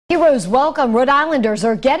Heroes welcome. Rhode Islanders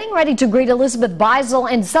are getting ready to greet Elizabeth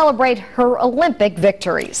Beisel and celebrate her Olympic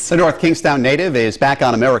victories. The North Kingstown native is back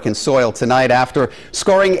on American soil tonight after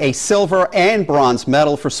scoring a silver and bronze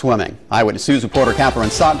medal for swimming. Eyewitness News reporter Catherine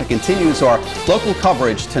Sotnick continues our local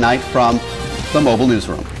coverage tonight from the mobile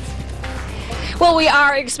newsroom. Well, we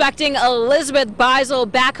are expecting Elizabeth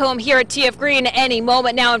Beisel back home here at TF Green any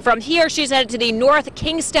moment now. And from here, she's headed to the North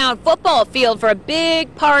Kingstown football field for a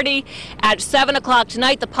big party at 7 o'clock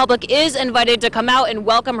tonight. The public is invited to come out and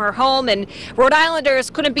welcome her home. And Rhode Islanders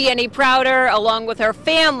couldn't be any prouder, along with her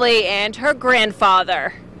family and her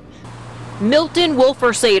grandfather. Milton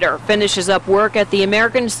Wolfersater finishes up work at the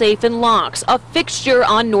American Safe and Locks, a fixture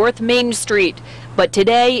on North Main Street. But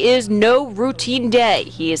today is no routine day.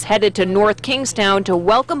 He is headed to North Kingstown to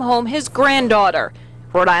welcome home his granddaughter,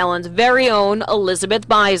 Rhode Island's very own Elizabeth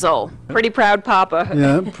Beisel. Pretty proud papa.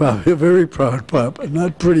 Yeah, probably a very proud papa.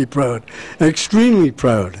 Not pretty proud, extremely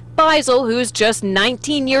proud. Beisel, who's just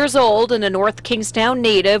 19 years old and a North Kingstown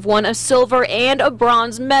native, won a silver and a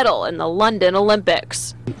bronze medal in the London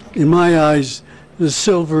Olympics. In my eyes, the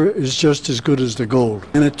silver is just as good as the gold.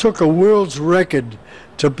 And it took a world's record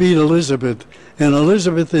to beat Elizabeth. And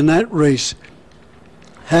Elizabeth in that race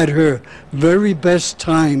had her very best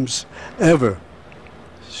times ever.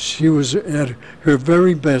 She was at her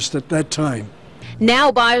very best at that time.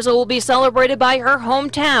 Now Beisel will be celebrated by her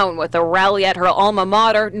hometown with a rally at her alma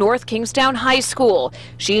mater, North Kingstown High School.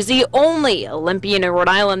 She's the only Olympian in Rhode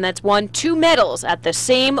Island that's won 2 medals at the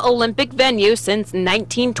same Olympic venue since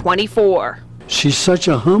 1924. She's such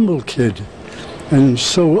a humble kid and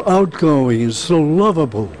so outgoing and so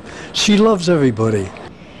lovable. She loves everybody.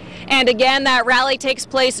 And again, that rally takes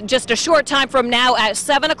place just a short time from now at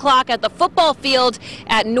 7 o'clock at the football field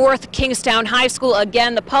at North Kingstown High School.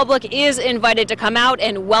 Again, the public is invited to come out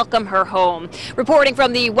and welcome her home. Reporting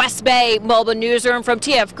from the West Bay Mobile Newsroom from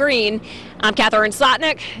TF Green, I'm Catherine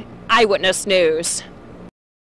Sotnick, Eyewitness News.